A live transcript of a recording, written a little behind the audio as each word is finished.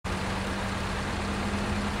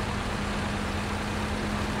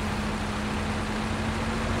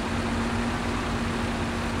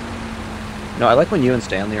No, I like when you and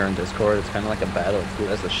Stanley are in Discord. It's kind of like a battle of who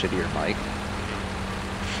has the shittier mic.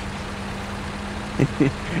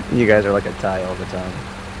 You guys are like a tie all the time.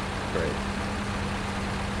 Great.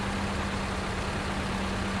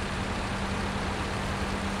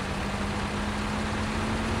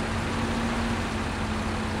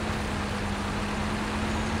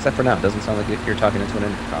 Except for now, it doesn't sound like you're talking into an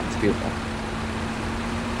intercom. It's beautiful.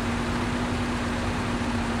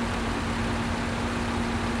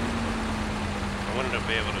 I wanted to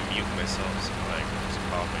be able to mute myself so I was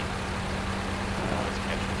coughing. I was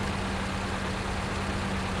catching.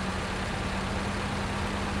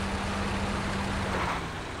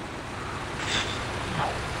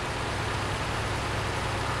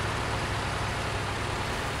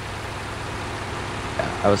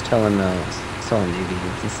 Yeah, I was telling Navy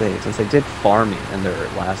since they did farming in their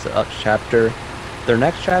last chapter, their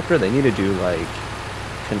next chapter they need to do like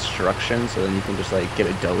construction, so then you can just like get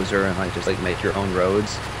a dozer and like just like make your own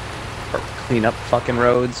roads or clean up fucking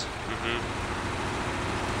roads.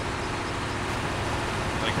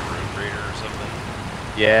 Like a road grader or something.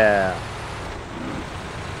 Yeah.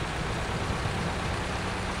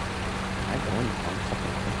 Am I going one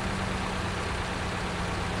fucking way?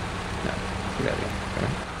 No, you gotta go.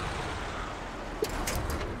 Okay.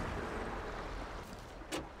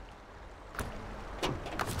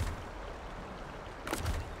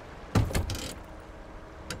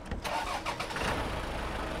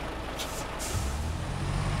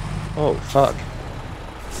 Oh, fuck.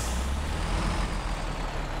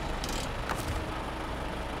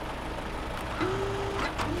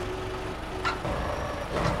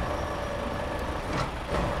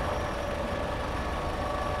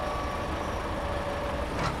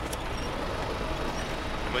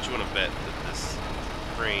 How much you want to bet that this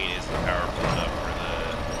crane isn't powerful enough for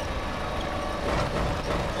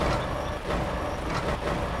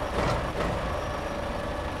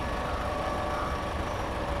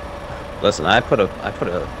Listen, I put a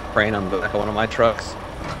crane on the back of one of my trucks.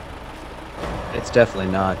 It's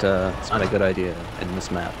definitely not it's not a good idea in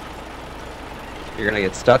this map. You're gonna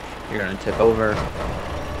get stuck. You're gonna tip over.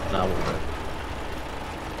 Not worth it.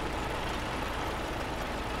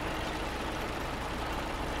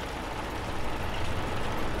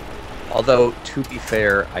 Although, to be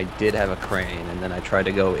fair, I did have a crane, and then I tried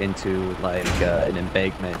to go into like an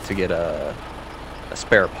embankment to get a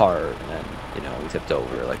spare part, and then, you know, we tipped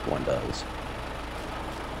over like one does.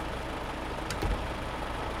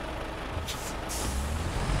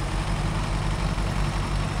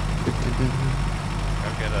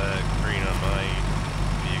 I've got a crane on my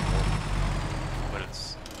vehicle, but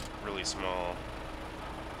it's really small.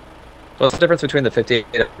 So what's the difference between the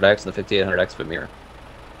 5800X and the 5800X Vermeer?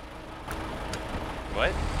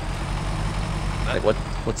 What? Like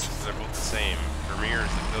what's... They're both the same. Vermeer is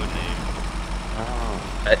the code name. Oh.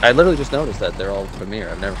 I literally just noticed that they're all Vermeer.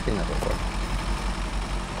 I've never seen that before.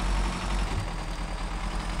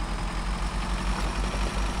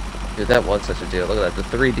 Dude, that was such a deal. Look at that.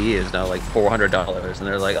 The 3D is now like $400, and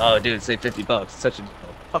they're like, "Oh, dude, save $50. It's such a deal.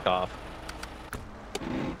 Fuck off."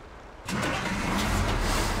 The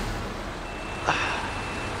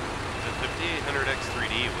 5800X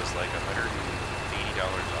 3D was like $180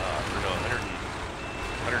 off, or no,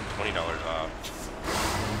 $120 off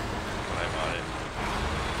when I bought it.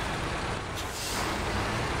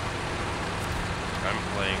 I'm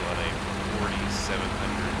playing on a 4700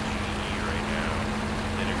 GE right now,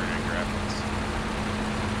 integrated graphics,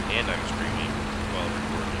 and I'm streaming while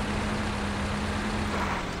recording.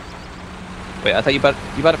 Wait, I thought you bought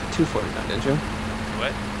it for $249, didn't you?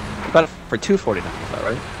 What? You bought it for $249, is that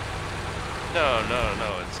right? No.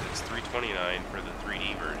 It's $329 for the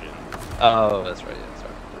 3D version. Oh, that's right. Yeah,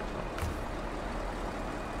 sorry.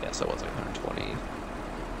 Yeah, so it was like 120,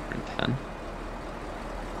 110.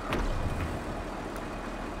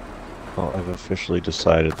 Well, I've officially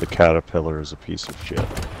decided the Caterpillar is a piece of shit.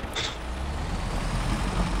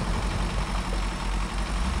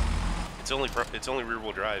 It's only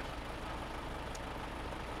rear-wheel drive.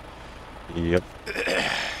 Yep.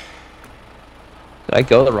 Did I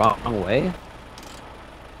go the wrong way?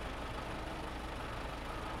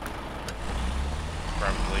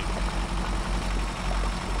 Probably.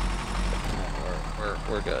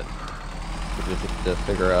 We're good. We just have to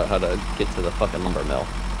figure out how to get to the fucking lumber mill.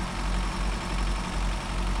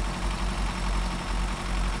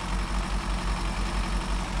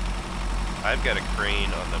 I've got a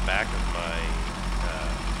crane on the back of my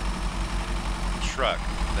truck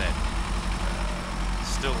that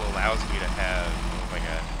still allows me to have, oh my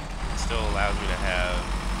god, it still allows me to have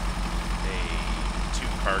a 2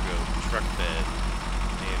 cargo truck bed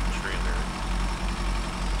and trailer.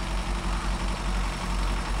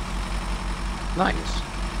 Nice.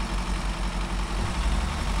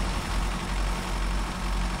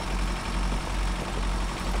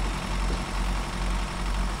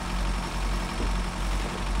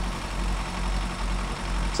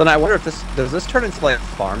 So now I wonder if does this turn into like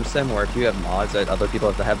farm sim where if you have mods that other people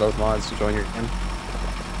have to have those mods to join your game?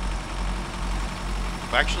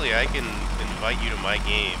 Actually, I can invite you to my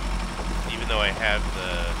game, even though I have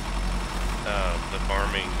the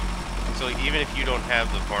farming. So even if you don't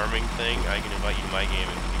have the farming thing, I can invite you to my game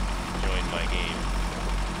and you can join my game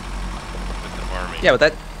with the farming. Yeah,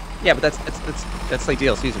 but that's like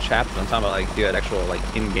DLCs and chapters. I'm talking about like if you had actual like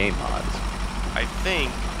in-game mods. I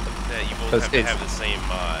think that you both have to have the same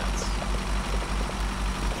mods.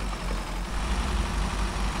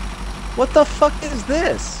 What the fuck is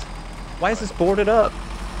this? Why is this boarded up?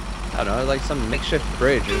 I don't know, like some makeshift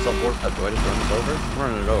bridge. It's all boarded up. Do I just run this over? I'm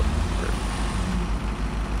running it over.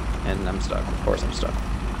 And I'm stuck. Of course I'm stuck.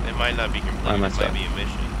 It might not be complete. Why am I It stuck? might be a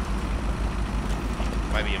mission.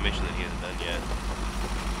 It might be a mission that he hasn't done yet.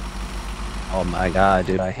 Oh my god,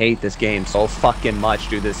 dude, I hate this game so fucking much,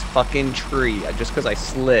 dude. This fucking tree, just because I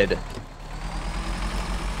slid.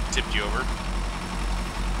 Tipped you over?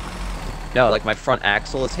 No, like my front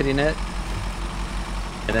axle is hitting it.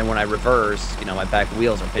 And then when I reverse, you know, my back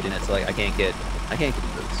wheels are hitting it, so like I can't get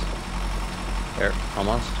this. There,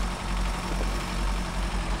 almost.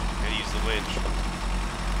 Gotta use the winch.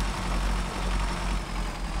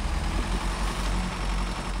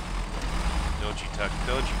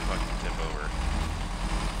 Don't you fucking tip over.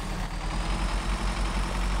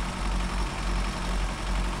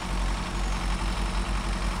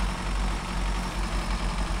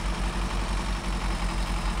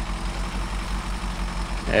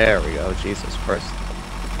 There we go, Jesus Christ.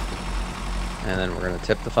 And then we're gonna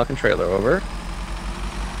tip the fucking trailer over.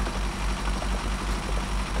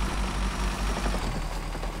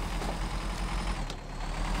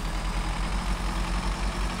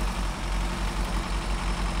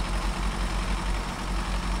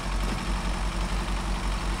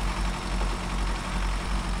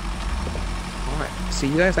 Alright, see,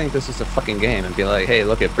 you guys think this is a fucking game and be like, hey,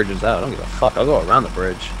 look at bridges out. I don't give a fuck, I'll go around the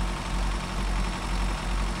bridge.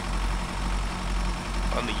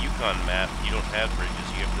 On the Yukon map, you don't have bridges.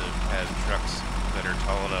 You have to have trucks that are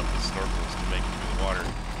tall enough with snorkels to make it through the water.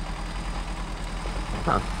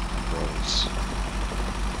 Huh. Gross.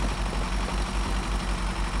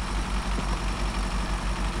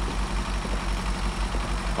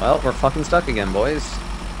 Well, we're fucking stuck again, boys.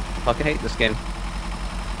 Fucking hate this game.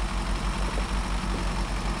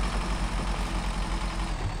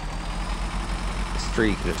 This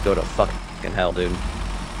tree could just go to fucking hell, dude.